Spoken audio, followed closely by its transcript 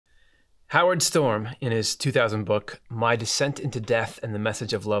Howard Storm, in his 2000 book, My Descent into Death and the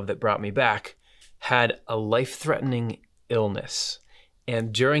Message of Love That Brought Me Back, had a life-threatening illness.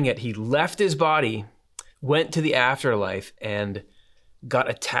 And during it, he left his body, went to the afterlife, and got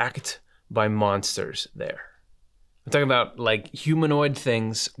attacked by monsters there. I'm talking about like humanoid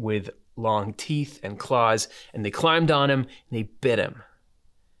things with long teeth and claws, and they climbed on him and they bit him.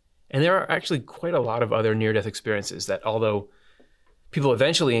 And there are actually quite a lot of other near-death experiences that, although people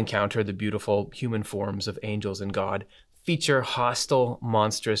eventually encounter the beautiful human forms of angels and God, feature hostile,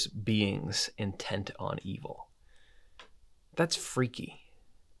 monstrous beings intent on evil. That's freaky.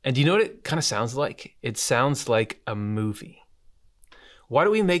 And do you know what it kind of sounds like? It sounds like a movie. Why do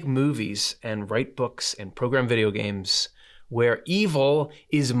we make movies and write books and program video games where evil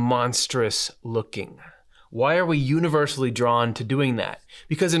is monstrous looking? Why are we universally drawn to doing that?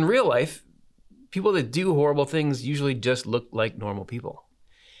 Because in real life, people that do horrible things usually just look like normal people.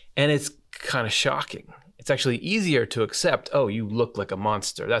 And it's kind of shocking. It's actually easier to accept, oh, you look like a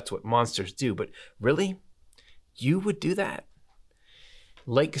monster. That's what monsters do. But really? You would do that?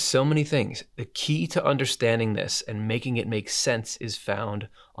 Like so many things, the key to understanding this and making it make sense is found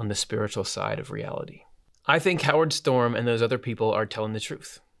on the spiritual side of reality. I think Howard Storm and those other people are telling the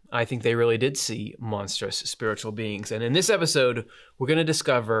truth. I think they really did see monstrous spiritual beings. And in this episode, we're going to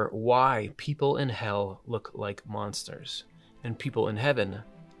discover why people in hell look like monsters and people in heaven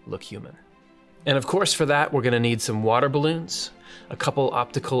look human. And of course, for that, we're going to need some water balloons, a couple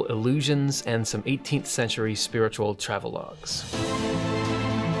optical illusions, and some 18th century spiritual travelogues.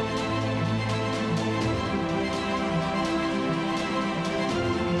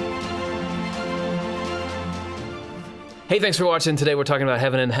 Hey, thanks for watching. Today we're talking about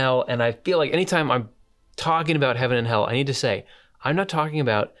heaven and hell, and I feel like anytime I'm talking about heaven and hell, I need to say, I'm not talking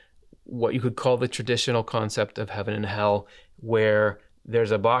about what you could call the traditional concept of heaven and hell, where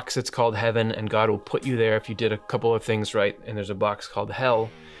there's a box that's called heaven and God will put you there if you did a couple of things right, and there's a box called hell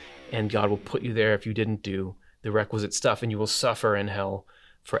and God will put you there if you didn't do the requisite stuff, and you will suffer in hell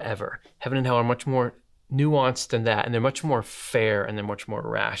forever. Heaven and hell are much more nuanced than that, and they're much more fair and they're much more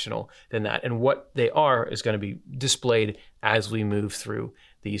rational than that. And what they are is going to be displayed as we move through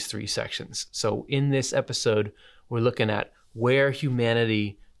these three sections. So in this episode, we're looking at where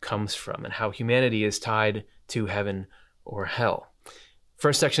humanity comes from and how humanity is tied to heaven or hell.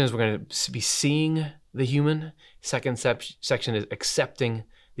 First section is we're going to be seeing the human. Second section is accepting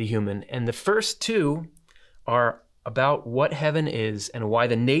the human. And the first two are about what heaven is and why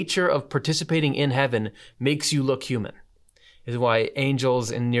the nature of participating in heaven makes you look human. This is why angels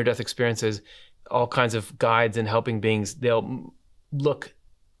in near-death experiences, all kinds of guides and helping beings, they'll look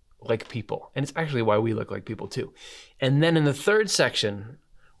like people. And it's actually why we look like people too. And then in the third section,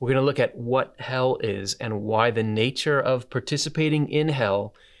 we're going to look at what hell is and why the nature of participating in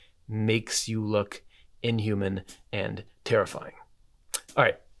hell makes you look inhuman and terrifying. All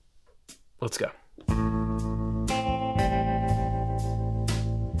right, let's go.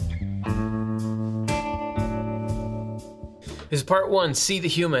 This is part one, see the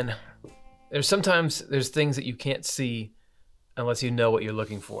human. Sometimes there's things that you can't see unless you know what you're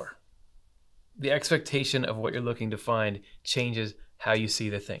looking for. The expectation of what you're looking to find changes how you see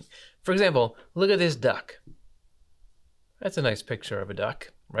the thing. For example, look at this duck. That's a nice picture of a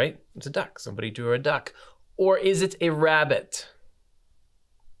duck, right? It's a duck. Somebody drew a duck. Or is it a rabbit?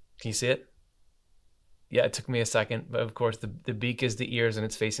 Can you see it? Yeah, it took me a second, but of course the beak is the ears and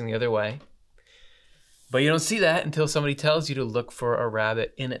it's facing the other way. But you don't see that until somebody tells you to look for a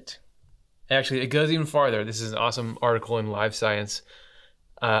rabbit in it. Actually, it goes even farther. This is an awesome article in Live Science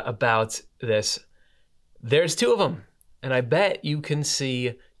about this. There's two of them, and I bet you can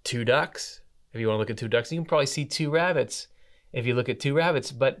see two ducks. If you want to look at two ducks, you can probably see two rabbits if you look at two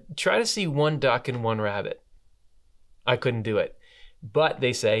rabbits, but try to see one duck and one rabbit. I couldn't do it. But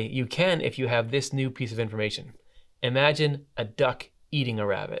they say you can if you have this new piece of information. Imagine a duck eating a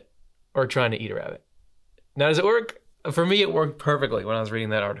rabbit or trying to eat a rabbit. Now, does it work? For me, it worked perfectly when I was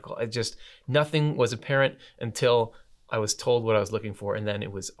reading that article. Nothing was apparent until I was told what I was looking for, and then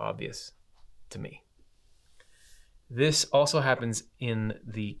it was obvious to me. This also happens in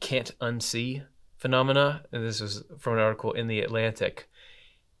the can't unsee phenomena. And this is from an article in The Atlantic.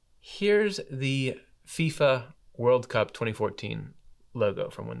 Here's the FIFA World Cup 2014 logo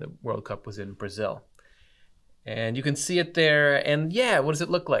from when the World Cup was in Brazil. And you can see it there, and yeah, what does it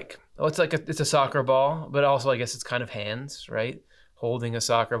look like? Oh, it's like it's a soccer ball, but also I guess it's kind of hands, right? Holding a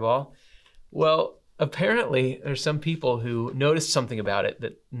soccer ball. Well, apparently there's some people who noticed something about it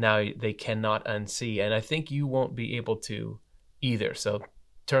that now they cannot unsee, and I think you won't be able to either. So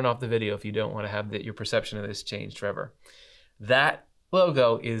turn off the video if you don't want to have your perception of this changed forever. That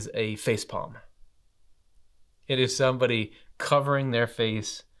logo is a face palm. It is somebody covering their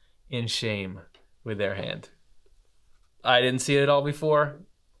face in shame with their hand. I didn't see it at all before,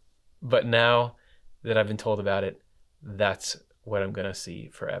 but now that I've been told about it, that's what I'm going to see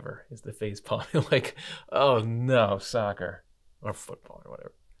forever, is the face palm. Like, oh no, soccer or football or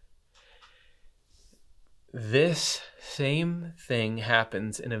whatever. This same thing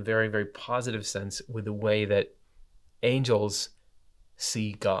happens in a very, very positive sense with the way that angels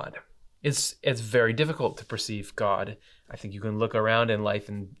see God. It's very difficult to perceive God. I think you can look around in life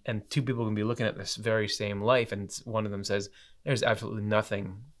and two people can be looking at this very same life, and one of them says, there's absolutely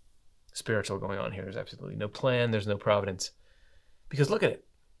nothing spiritual going on here. There's absolutely no plan. There's no providence. Because look at it.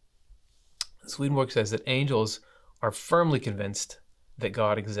 Swedenborg says that angels are firmly convinced that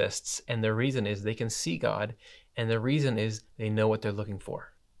God exists, and the reason is they can see God, and the reason is they know what they're looking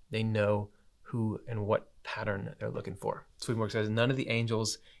for. They know who and what pattern they're looking for. Swedenborg says none of the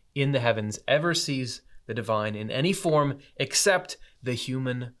angels in the heavens ever sees the divine in any form except the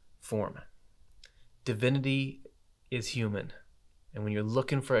human form. Divinity is human, and when you're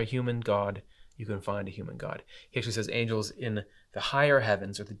looking for a human God, you can find a human God. He actually says angels in the higher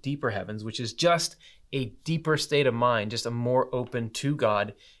heavens or the deeper heavens, which is just a deeper state of mind, just a more open to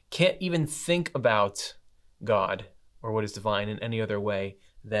God, can't even think about God or what is divine in any other way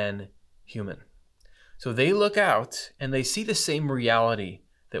than human. So they look out and they see the same reality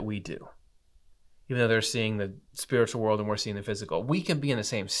that we do. Even though they're seeing the spiritual world and we're seeing the physical, we can be in the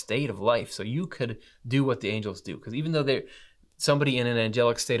same state of life. So you could do what the angels do. Because even though somebody in an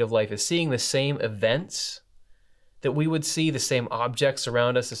angelic state of life is seeing the same events that we would see, the same objects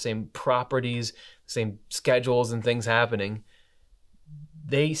around us, the same properties, the same schedules and things happening,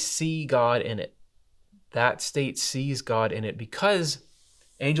 they see God in it. That state sees God in it because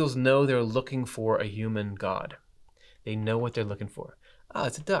angels know they're looking for a human God. They know what they're looking for. Oh,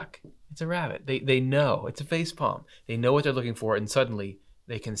 it's a duck. It's a rabbit. They know. It's a face palm. They know what they're looking for, and suddenly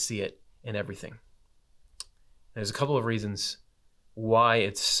they can see it in everything. There's a couple of reasons why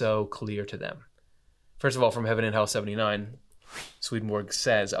it's so clear to them. First of all, from Heaven and Hell 79, Swedenborg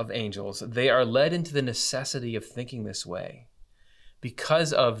says of angels, they are led into the necessity of thinking this way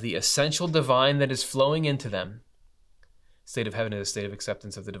because of the essential divine that is flowing into them. State of heaven is a state of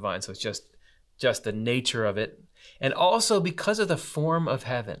acceptance of the divine, so it's just the nature of it. And also because of the form of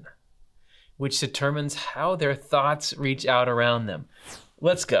heaven, which determines how their thoughts reach out around them.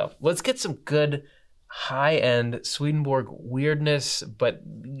 Let's go. Let's get some good high-end Swedenborg weirdness, but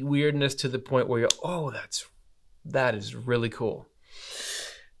weirdness to the point where you're, oh, that is really cool.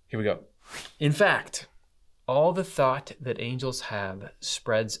 Here we go. In fact, all the thought that angels have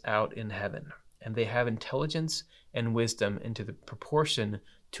spreads out in heaven, and they have intelligence and wisdom into the proportion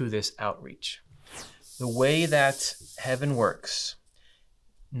to this outreach. The way that heaven works,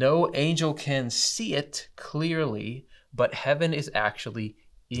 no angel can see it clearly, but heaven is actually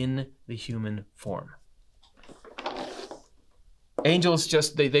in the human form. Angels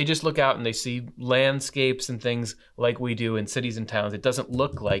they just look out and they see landscapes and things like we do in cities and towns. It doesn't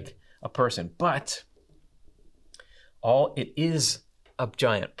look like a person, but it is a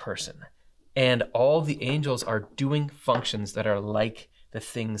giant person. And all the angels are doing functions that are like the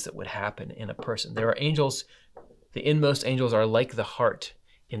things that would happen in a person. There are angels, the inmost angels are like the heart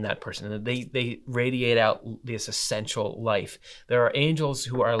in that person, and they radiate out this essential life. There are angels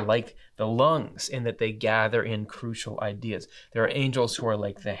who are like the lungs in that they gather in crucial ideas. There are angels who are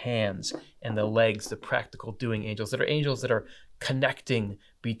like the hands and the legs, the practical doing angels. There are angels that are connecting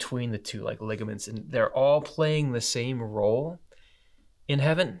between the two like ligaments, and they're all playing the same role in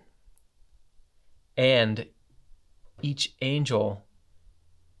heaven. And each angel,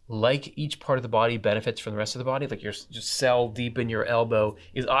 like each part of the body, benefits from the rest of the body. Like your cell deep in your elbow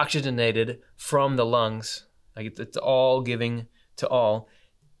is oxygenated from the lungs. Like it's all giving to all.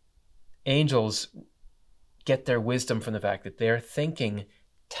 Angels get their wisdom from the fact that their thinking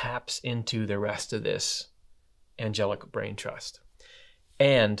taps into the rest of this angelic brain trust.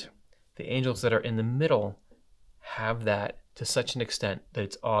 And the angels that are in the middle have that to such an extent that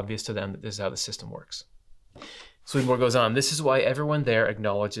it's obvious to them that this is how the system works. Swedenborg goes on, this is why everyone there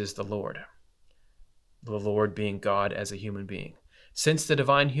acknowledges the Lord being God as a human being, since the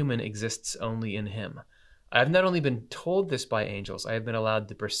divine human exists only in him. I have not only been told this by angels, I have been allowed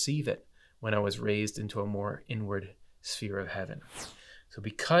to perceive it when I was raised into a more inward sphere of heaven. So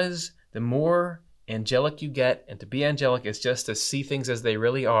because the more angelic you get, and to be angelic is just to see things as they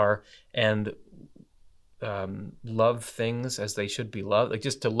really are, and love things as they should be loved, like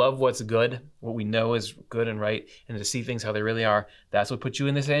just to love what's good, what we know is good and right, and to see things how they really are. That's what puts you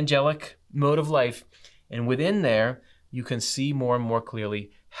in this angelic mode of life. And within there, you can see more and more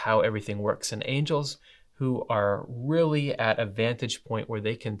clearly how everything works. And angels who are really at a vantage point where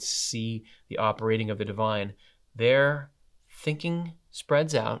they can see the operating of the divine, their thinking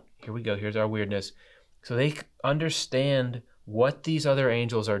spreads out. Here we go. Here's our weirdness. So they understand what these other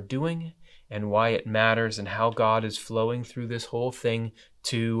angels are doing and why it matters and how God is flowing through this whole thing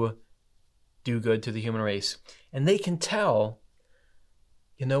to do good to the human race. And they can tell,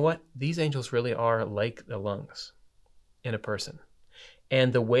 you know what? These angels really are like the lungs in a person.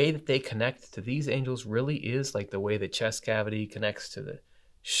 And the way that they connect to these angels really is like the way the chest cavity connects to the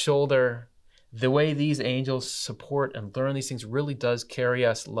shoulder. The way these angels support and learn these things really does carry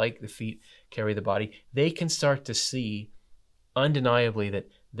us like the feet carry the body. They can start to see undeniably that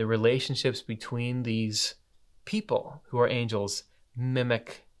the relationships between these people who are angels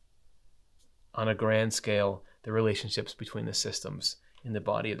mimic on a grand scale the relationships between the systems in the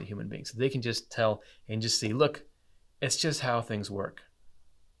body of the human being. So they can just tell and just see, look, it's just how things work.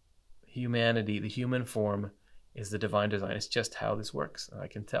 Humanity, the human form, is the divine design. It's just how this works. I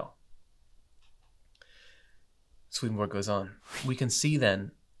can tell. Swedenborg goes on. We can see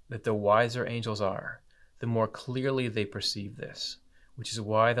then that the wiser angels are, the more clearly they perceive this, which is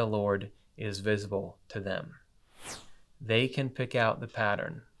why the Lord is visible to them. They can pick out the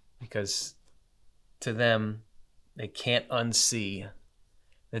pattern because to them, they can't unsee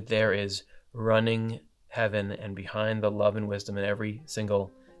that there is running heaven, and behind the love and wisdom in every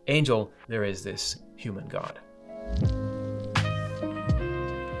single angel, there is this human God.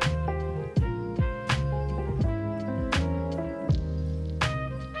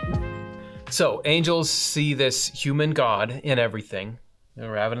 So angels see this human God in everything, the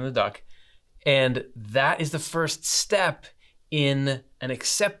rabbit and the duck, and that is the first step in an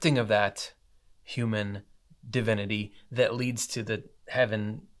accepting of that human divinity that leads to the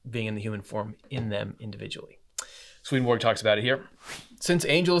heaven being in the human form in them individually. Swedenborg talks about it here. Since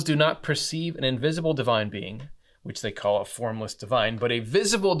angels do not perceive an invisible divine being, which they call a formless divine, but a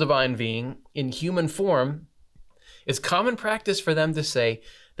visible divine being in human form, it's common practice for them to say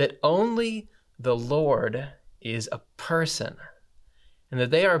that only the Lord is a person and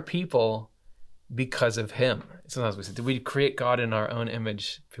that they are people because of him. Sometimes we say, did we create God in our own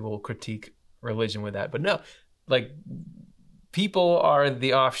image? People will critique religion with that, but no, like people are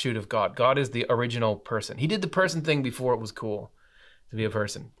the offshoot of God. God is the original person. He did the person thing before it was cool to be a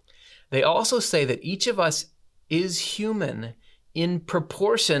person. They also say that each of us is human in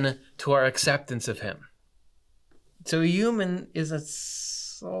proportion to our acceptance of him. So human is a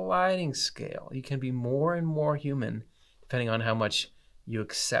sliding scale. You can be more and more human depending on how much you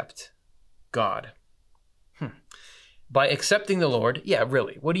accept God. By accepting the Lord, yeah,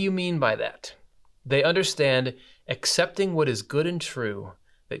 really, what do you mean by that? They understand accepting what is good and true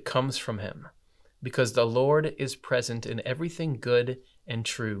that comes from him, because the Lord is present in everything good and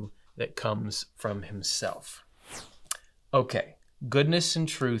true that comes from himself. Okay, goodness and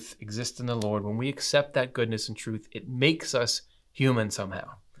truth exist in the Lord. When we accept that goodness and truth, it makes us human somehow.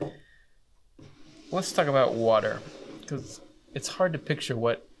 Let's talk about water, because it's hard to picture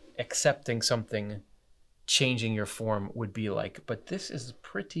what accepting something changing your form would be like, but this is a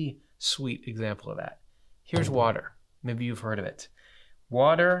pretty sweet example of that. Here's water. Maybe you've heard of it.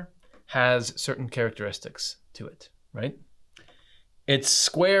 Water has certain characteristics to it, right? It's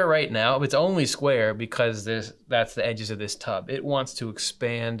square right now. It's only square because that's the edges of this tub. It wants to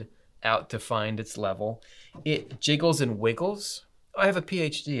expand out to find its level. It jiggles and wiggles. I have a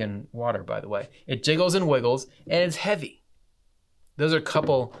PhD in water, by the way. It jiggles and wiggles, and it's heavy. Those are a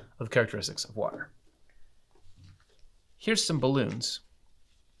couple of characteristics of water. Here's some balloons.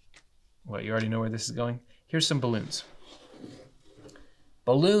 What, you already know where this is going? Here's some balloons.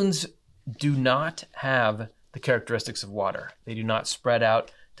 Balloons do not have the characteristics of water. They do not spread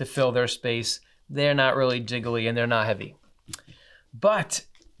out to fill their space. They're not really jiggly and they're not heavy. But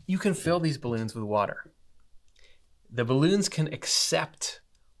you can fill these balloons with water. The balloons can accept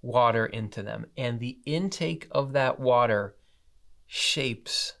water into them, and the intake of that water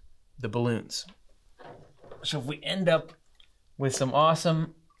shapes the balloons. So if we end up with some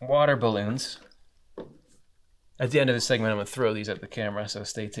awesome water balloons, at the end of this segment, I'm going to throw these at the camera, so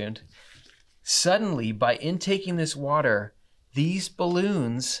stay tuned. Suddenly, by intaking this water, these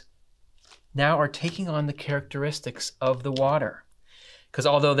balloons now are taking on the characteristics of the water. Because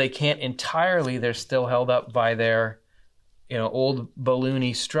although they can't entirely, they're still held up by their old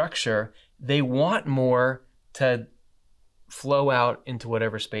balloony structure. They want more to flow out into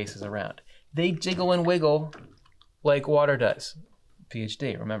whatever space is around. They jiggle and wiggle like water does.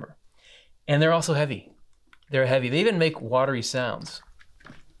 PhD, remember. And they're also heavy. They're heavy. They even make watery sounds.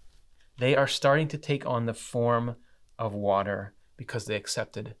 They are starting to take on the form of water because they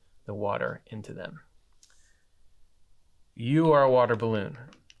accepted the water into them. You are a water balloon,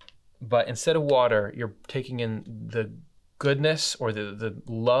 but instead of water, you're taking in the goodness or the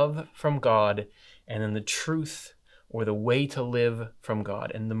love from God, and then the truth or the way to live from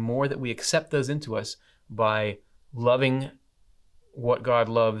God. And the more that we accept those into us by loving what God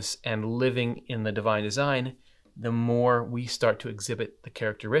loves and living in the divine design, the more we start to exhibit the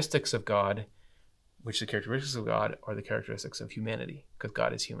characteristics of God, which the characteristics of God are the characteristics of humanity, because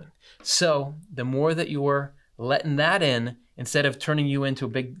God is human. So the more that you're letting that in, instead of turning you into a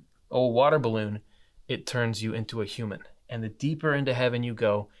big old water balloon, it turns you into a human. And the deeper into heaven you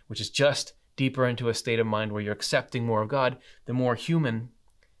go, which is just deeper into a state of mind where you're accepting more of God, the more human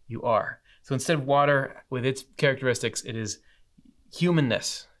you are. So instead of water with its characteristics, it is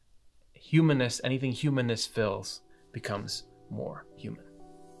humanness. Humanness, anything humanness fills, becomes more human.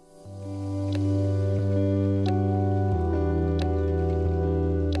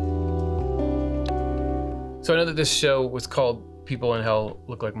 So I know that this show was called People in Hell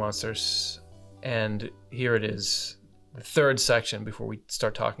Look Like Monsters, and here it is, the third section before we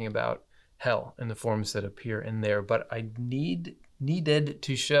start talking about hell and the forms that appear in there. But I needed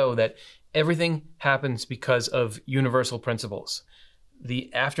to show that everything happens because of universal principles.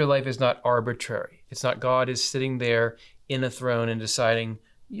 The afterlife is not arbitrary. It's not God is sitting there in a throne and deciding,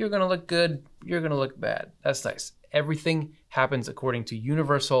 you're going to look good, you're going to look bad. That's nice. Everything happens according to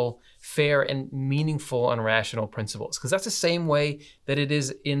universal, fair, and meaningful and rational principles. Because that's the same way that it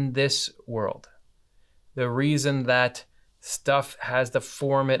is in this world. The reason that stuff has the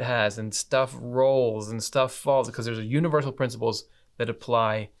form it has and stuff rolls and stuff falls because there's universal principles that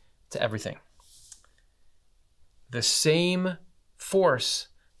apply to everything. The same force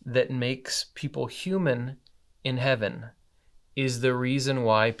that makes people human in heaven is the reason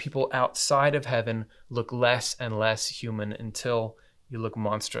why people outside of heaven look less and less human until you look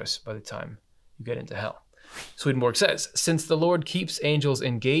monstrous by the time you get into hell. Swedenborg says, since the Lord keeps angels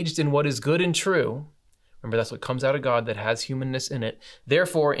engaged in what is good and true, remember that's what comes out of God that has humanness in it,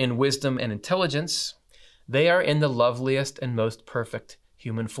 therefore in wisdom and intelligence, they are in the loveliest and most perfect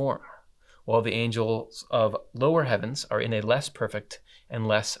human form, while the angels of lower heavens are in a less perfect and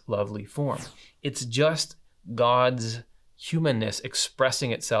less lovely form. It's just God's humanness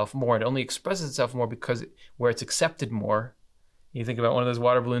expressing itself more. It only expresses itself more because where it's accepted more. You think about one of those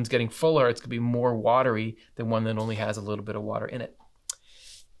water balloons getting fuller, it's going to be more watery than one that only has a little bit of water in it.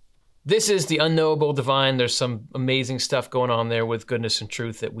 This is the unknowable divine. There's some amazing stuff going on there with goodness and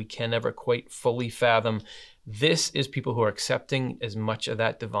truth that we can never quite fully fathom. This is people who are accepting as much of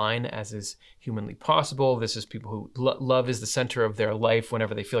that divine as is humanly possible. This is people who love is the center of their life.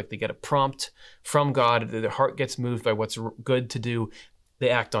 Whenever they feel like they get a prompt from God, their heart gets moved by what's good to do, they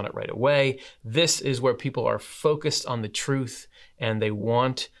act on it right away. This is where people are focused on the truth and they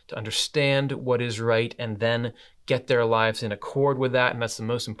want to understand what is right and then get their lives in accord with that, and that's the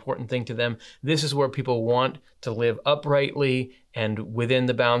most important thing to them. This is where people want to live uprightly and within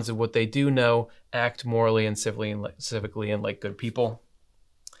the bounds of what they do know, act morally and civically and like good people.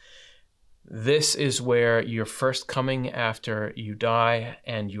 This is where you're first coming after you die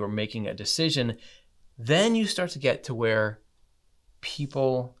and you're making a decision. Then you start to get to where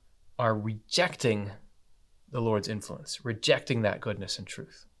people are rejecting the Lord's influence, rejecting that goodness and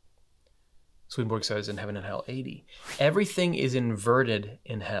truth. Swedenborg says in Heaven and Hell 80, everything is inverted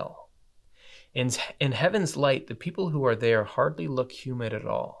in hell. In heaven's light, the people who are there hardly look human at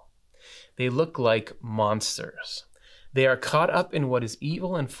all. They look like monsters. They are caught up in what is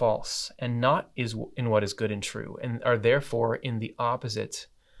evil and false, and not in what is good and true, and are therefore in the opposite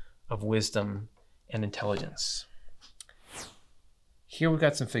of wisdom and intelligence. Here we've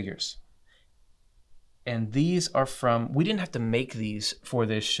got some figures. And these are from, we didn't have to make these for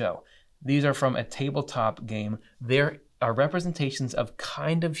this show. These are from a tabletop game. There are representations of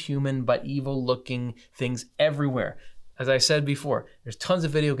kind of human but evil looking things everywhere. As I said before, there's tons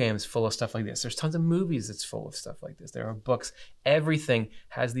of video games full of stuff like this. There's tons of movies that's full of stuff like this. There are books. Everything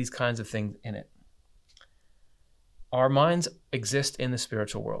has these kinds of things in it. Our minds exist in the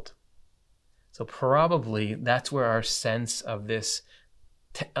spiritual world. So probably that's where our sense of this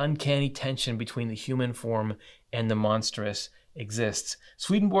uncanny tension between the human form and the monstrous exists.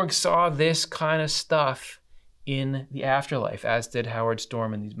 Swedenborg saw this kind of stuff in the afterlife, as did Howard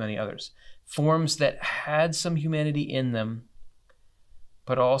Storm and these many others. Forms that had some humanity in them,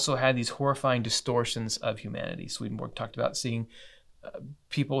 but also had these horrifying distortions of humanity. Swedenborg talked about seeing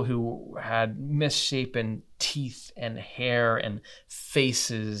people who had misshapen teeth and hair and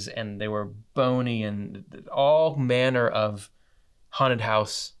faces, and they were bony and all manner of haunted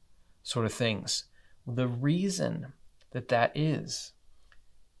house sort of things. The reason that is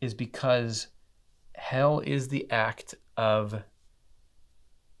because hell is the act of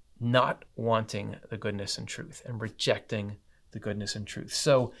not wanting the goodness and truth and rejecting the goodness and truth.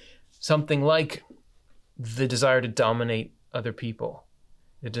 So something like the desire to dominate other people,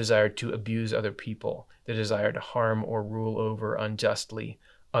 the desire to abuse other people, the desire to harm or rule over unjustly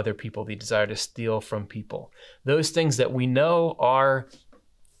other people, the desire to steal from people. Those things that we know are,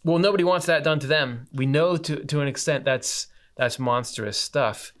 well, nobody wants that done to them. We know to an extent that's monstrous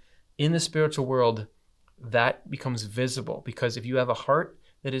stuff. In the spiritual world, that becomes visible, because if you have a heart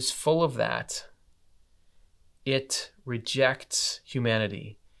that is full of that, it rejects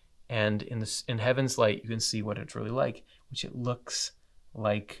humanity. And in heaven's light, you can see what it's really like, which it looks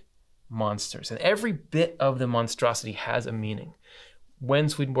like monsters. And every bit of the monstrosity has a meaning. When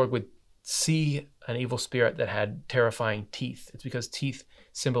Swedenborg would see an evil spirit that had terrifying teeth, it's because teeth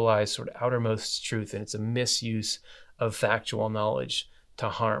symbolize sort of outermost truth, and it's a misuse of factual knowledge to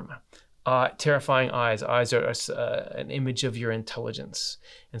harm. Terrifying eyes. Eyes are an image of your intelligence.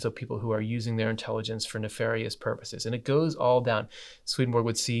 And so people who are using their intelligence for nefarious purposes. And it goes all down. Swedenborg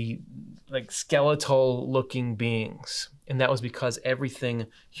would see like skeletal looking beings. And that was because everything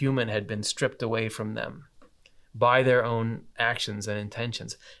human had been stripped away from them by their own actions and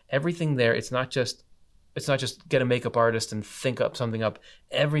intentions. Everything there, it's not just get a makeup artist and think up something up.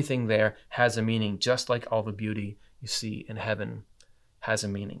 Everything there has a meaning, just like all the beauty you see in heaven has a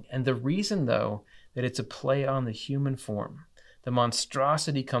meaning. And the reason, though, that it's a play on the human form, the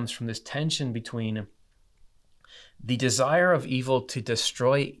monstrosity comes from this tension between the desire of evil to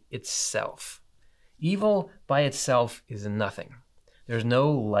destroy itself. Evil by itself is nothing. There's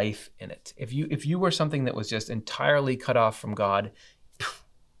no life in it. If you were something that was just entirely cut off from God,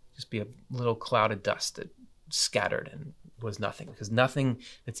 just be a little cloud of dust that scattered and was nothing, because nothing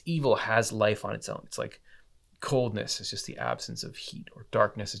that's evil has life on its own. It's like coldness is just the absence of heat, or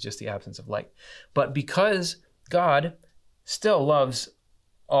darkness is just the absence of light. But because God still loves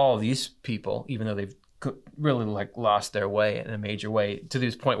all these people, even though they've really like lost their way in a major way, to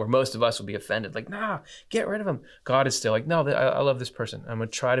this point where most of us would be offended, like, nah, get rid of them. God is still like, no, I love this person. I'm going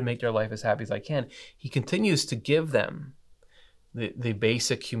to try to make their life as happy as I can. He continues to give them the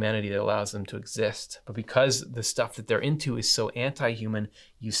basic humanity that allows them to exist. But because the stuff that they're into is so anti-human,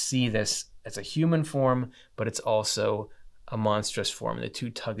 you see this as a human form, but it's also a monstrous form. And the two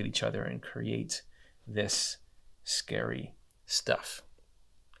tug at each other and create this scary stuff.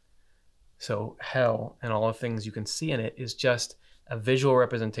 So hell and all the things you can see in it is just a visual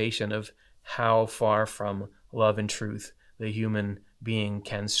representation of how far from love and truth the human being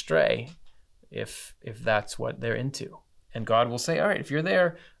can stray if that's what they're into. And God will say, all right, if you're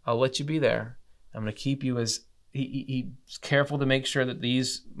there, I'll let you be there. I'm going to keep you as... He's careful to make sure that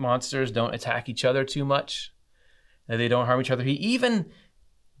these monsters don't attack each other too much, that they don't harm each other. He even,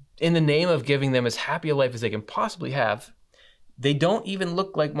 in the name of giving them as happy a life as they can possibly have, they don't even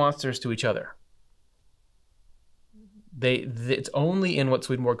look like monsters to each other. It's only in what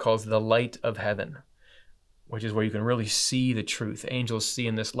Swedenborg calls the light of heaven, which is where you can really see the truth. Angels see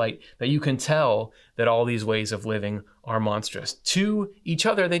in this light that you can tell that all these ways of living are monstrous. To each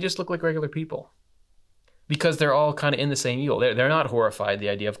other, they just look like regular people, because they're all kind of in the same evil. They're not horrified. The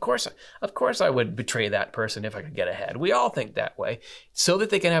idea, of course I would betray that person if I could get ahead. We all think that way. So that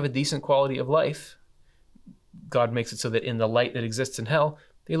they can have a decent quality of life, God makes it so that in the light that exists in hell,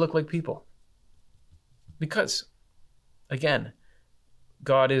 they look like people. Because, again,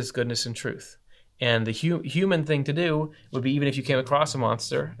 God is goodness and truth. And the human thing to do would be, even if you came across a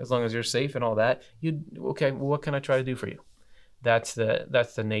monster, as long as you're safe and all that, okay, well, what can I try to do for you? That's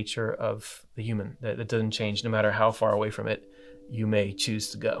the nature of the human. That doesn't change no matter how far away from it you may choose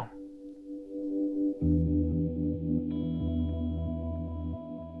to go.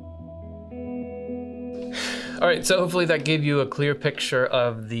 All right, so hopefully that gave you a clear picture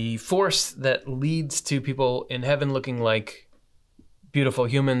of the force that leads to people in heaven looking like beautiful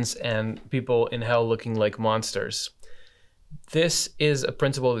humans and people in hell looking like monsters. This is a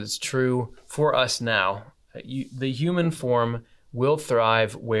principle that's true for us now. The human form will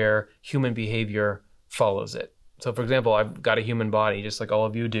thrive where human behavior follows it. So for example, I've got a human body just like all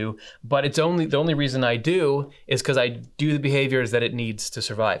of you do, but the only reason I do is because I do the behaviors that it needs to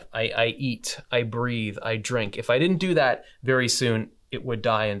survive. I eat, I breathe, I drink. If I didn't do that, very soon it would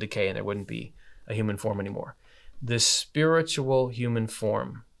die and decay and there wouldn't be a human form anymore. The spiritual human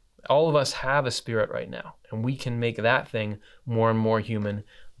form, all of us have a spirit right now, and we can make that thing more and more human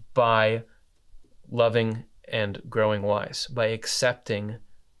by loving and growing wise, by accepting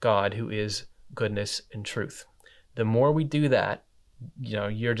God, who is goodness and truth. The more we do that,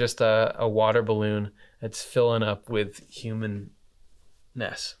 you're just a water balloon It's filling up with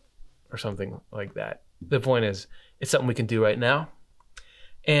humanness or something like that. The point is, it's something we can do right now.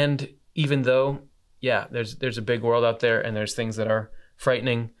 And even though, yeah, there's a big world out there and there's things that are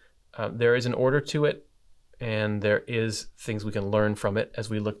frightening, there is an order to it, and there is things we can learn from it as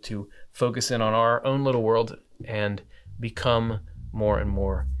we look to focus in on our own little world and become more and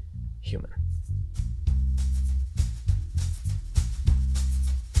more human.